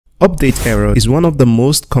Update error is one of the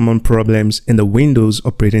most common problems in the Windows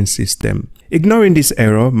operating system. Ignoring this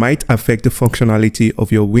error might affect the functionality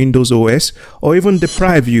of your Windows OS or even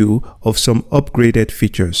deprive you of some upgraded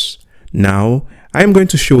features. Now, I am going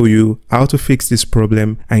to show you how to fix this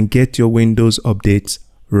problem and get your Windows updates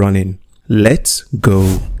running. Let's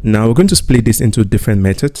go. Now we're going to split this into different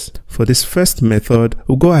methods. For this first method,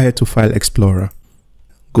 we'll go ahead to File Explorer.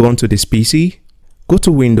 Go onto this PC, go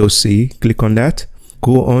to Windows C, click on that.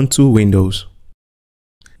 Go on to Windows.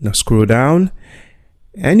 Now scroll down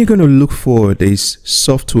and you're going to look for this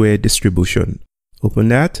software distribution. Open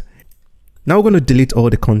that. Now we're going to delete all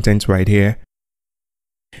the content right here.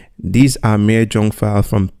 These are mere junk files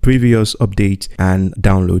from previous updates and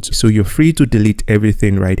downloads. So you're free to delete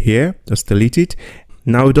everything right here. Just delete it.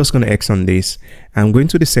 Now we're just going to X on this. I'm going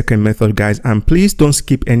to the second method, guys, and please don't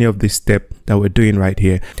skip any of this step that we're doing right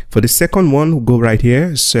here. For the second one, we'll go right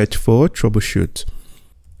here, search for troubleshoot.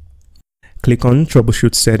 Click on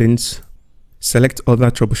troubleshoot settings, select other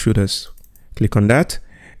troubleshooters. Click on that.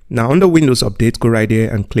 Now under Windows Update, go right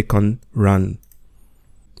here and click on run.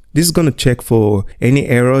 This is going to check for any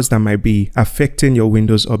errors that might be affecting your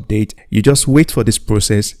Windows Update. You just wait for this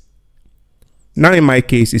process. Now in my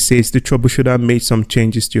case, it says the troubleshooter made some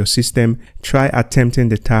changes to your system. Try attempting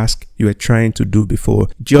the task you were trying to do before,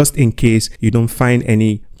 just in case you don't find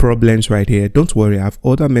any problems right here. Don't worry, I have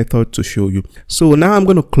other methods to show you. So now I'm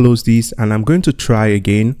going to close this and I'm going to try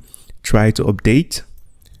again. Try to update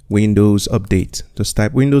Windows Update. Just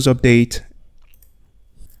type Windows Update.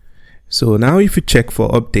 So now if you check for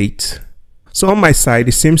update, so on my side,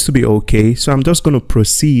 it seems to be okay. So I'm just going to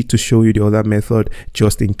proceed to show you the other method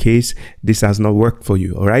just in case this has not worked for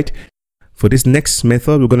you. All right. For this next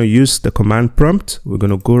method, we're going to use the command prompt. We're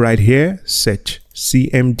going to go right here, search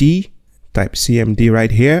CMD, type CMD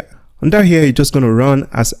right here. Under here, you're just going to run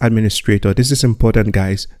as administrator. This is important,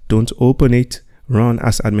 guys. Don't open it. Run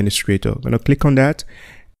as administrator. I'm going to click on that.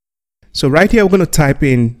 So right here, we're going to type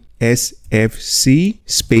in SFC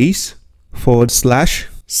space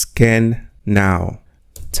 / scan now.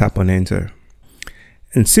 Tap on enter.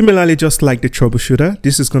 And similarly, just like the troubleshooter,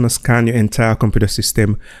 this is going to scan your entire computer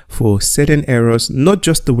system for certain errors, not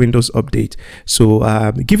just the Windows Update.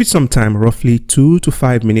 So give it some time, roughly 2 to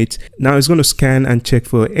 5 minutes. Now it's going to scan and check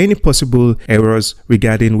for any possible errors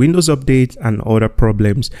regarding Windows Update and other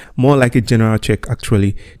problems. More like a general check,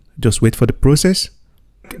 actually. Just wait for the process.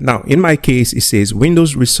 Now, in my case, it says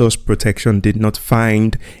Windows Resource Protection did not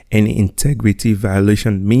find any integrity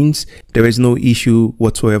violation, means there is no issue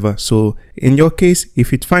whatsoever. So in your case,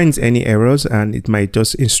 if it finds any errors, and it might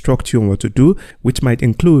just instruct you on what to do, which might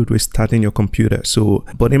include restarting your computer. So,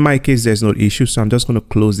 but in my case, there's no issue. So I'm just going to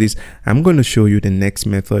close this. I'm going to show you the next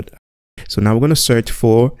method. So now we're going to search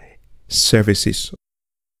for services.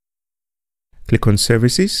 Click on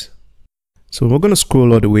services. So we're going to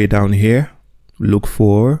scroll all the way down here. Look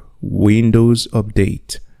for Windows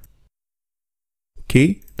Update.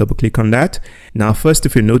 Okay, double click on that. Now first,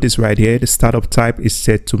 if you notice right here, the startup type is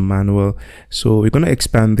set to manual. So we're going to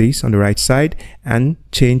expand this on the right side and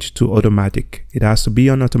change to automatic. It has to be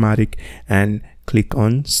on automatic and click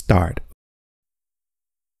on start.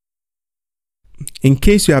 In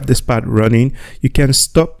case you have this part running, you can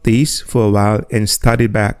stop this for a while and start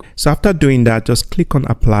it back. So after doing that, just click on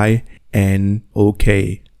apply and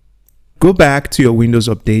OK. Go back to your Windows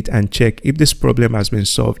Update and check if this problem has been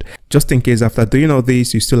solved. Just in case after doing all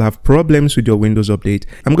this, you still have problems with your Windows Update,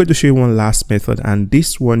 I'm going to show you one last method, and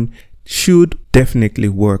this one should definitely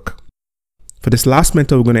work. For this last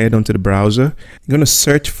method, we're going to head onto the browser. You're going to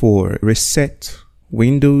search for Reset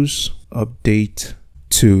Windows Update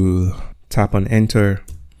Tool. Tap on enter.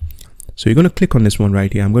 So you're going to click on this one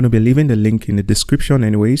right here. I'm going to be leaving the link in the description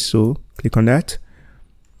anyway, so click on that.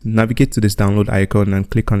 Navigate to this download icon and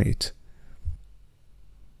click on it.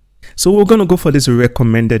 So we're going to go for this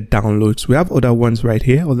recommended downloads. We have other ones right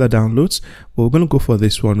here, other downloads, but we're going to go for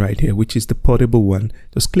this one right here, which is the portable one.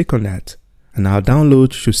 Just click on that and our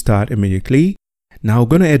download should start immediately. Now we're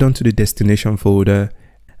going to head on to the destination folder,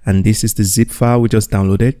 and this is the zip file we just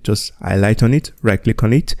downloaded. Just highlight on it, right click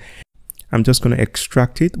on it. I'm just going to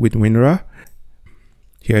extract it with WinRAR.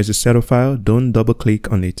 Here's the setup file. Don't double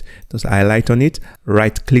click on it. Just highlight on it,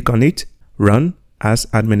 right click on it, run as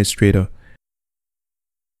administrator.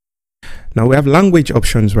 Now we have language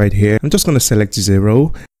options right here. I'm just going to select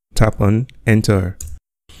 0, tap on enter.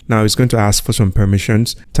 Now it's going to ask for some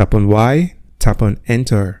permissions. Tap on Y, tap on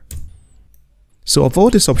enter. So of all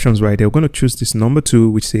these options right there, we're going to choose this number 2,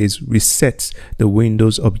 which says reset the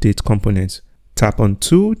Windows Update components. Tap on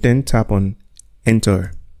 2, then tap on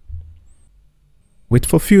enter. Wait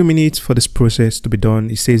for a few minutes for this process to be done.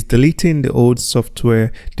 It says deleting the old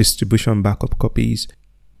software distribution backup copies.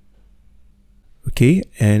 Okay,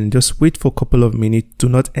 and just wait for a couple of minutes. Do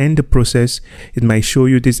not end the process. It might show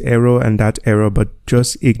you this error and that error, but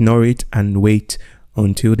just ignore it and wait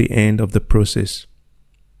until the end of the process.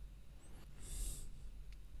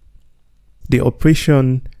 The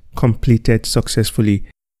operation completed successfully.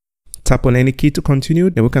 Tap on any key to continue,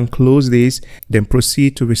 then we can close this, then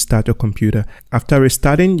proceed to restart your computer. After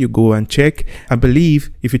restarting, you go and check. I believe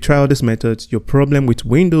if you try all these methods, your problem with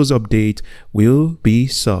Windows Update will be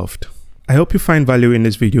solved. I hope you find value in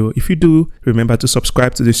this video. If you do, remember to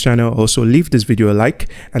subscribe to this channel. Also leave this video a like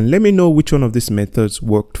and let me know which one of these methods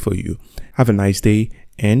worked for you. Have a nice day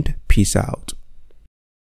and peace out.